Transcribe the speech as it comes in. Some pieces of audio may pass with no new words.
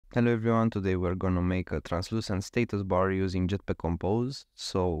Hello everyone, today we're gonna make a translucent status bar using Jetpack Compose.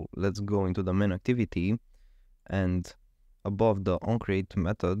 So let's go into the main activity and above the onCreate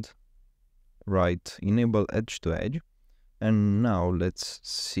method, write enable EdgeToEdge. And now let's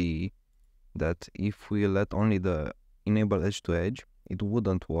see that if we let only the enable EdgeToEdge, it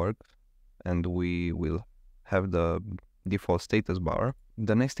wouldn't work and we will have the default status bar.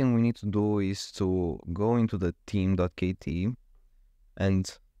 The next thing we need to do is to go into the theme.kt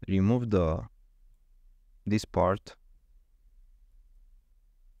and remove this part.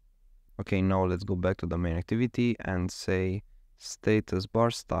 Okay, now let's go back to the main activity and say status bar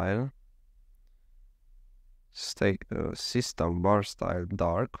style system bar style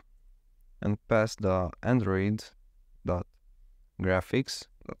dark and pass the Android dot graphics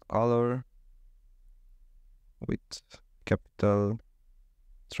dot color with capital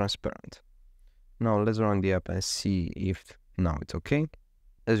transparent. Now let's run the app and see if now it's okay.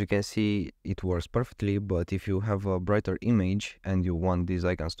 As you can see, it works perfectly, but if you have a brighter image and you want these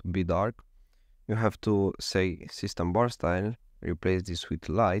icons to be dark, you have to say system bar style, replace this with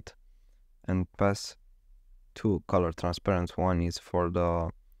light, and pass two color transparent. One is for the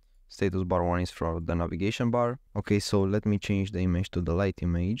status bar, one is for the navigation bar. Okay, so let me change the image to the light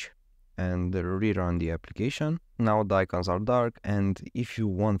image and rerun the application. Now the icons are dark, and if you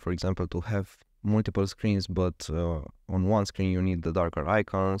want, for example, to have multiple screens, but on one screen you need the darker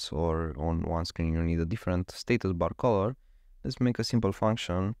icons, or on one screen you need a different status bar color, let's make a simple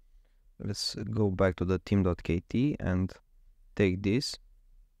function. Let's go back to the theme.kt and take this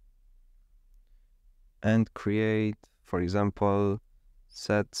and create, for example,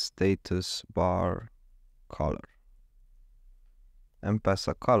 set status bar color and pass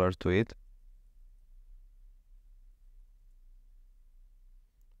a color to it.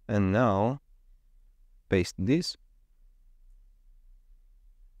 And now paste this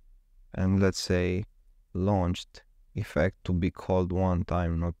and let's say launched effect to be called one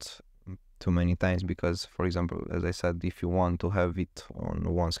time, not too many times, because, for example, as I said, if you want to have it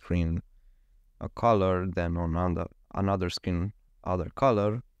on one screen a color, then on another screen other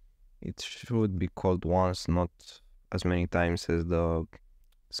color, it should be called once, not as many times as the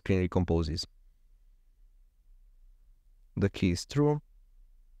screen recomposes. The key is true.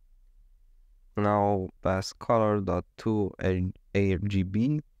 Now pass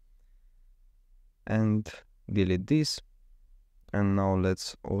color.toRGB and delete this. And now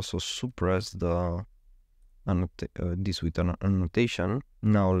let's also suppress the this with an annotation.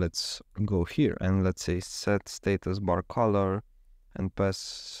 Now let's go here and let's say set status bar color and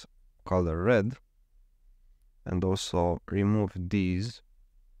pass color red, and also remove these.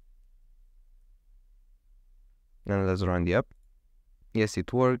 And let's run the app. Yes,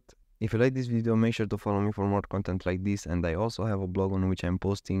 it worked. If you like this video, make sure to follow me for more content like this, and I also have a blog on which I'm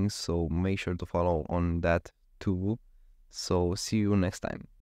posting, so make sure to follow on that too. So see you next time.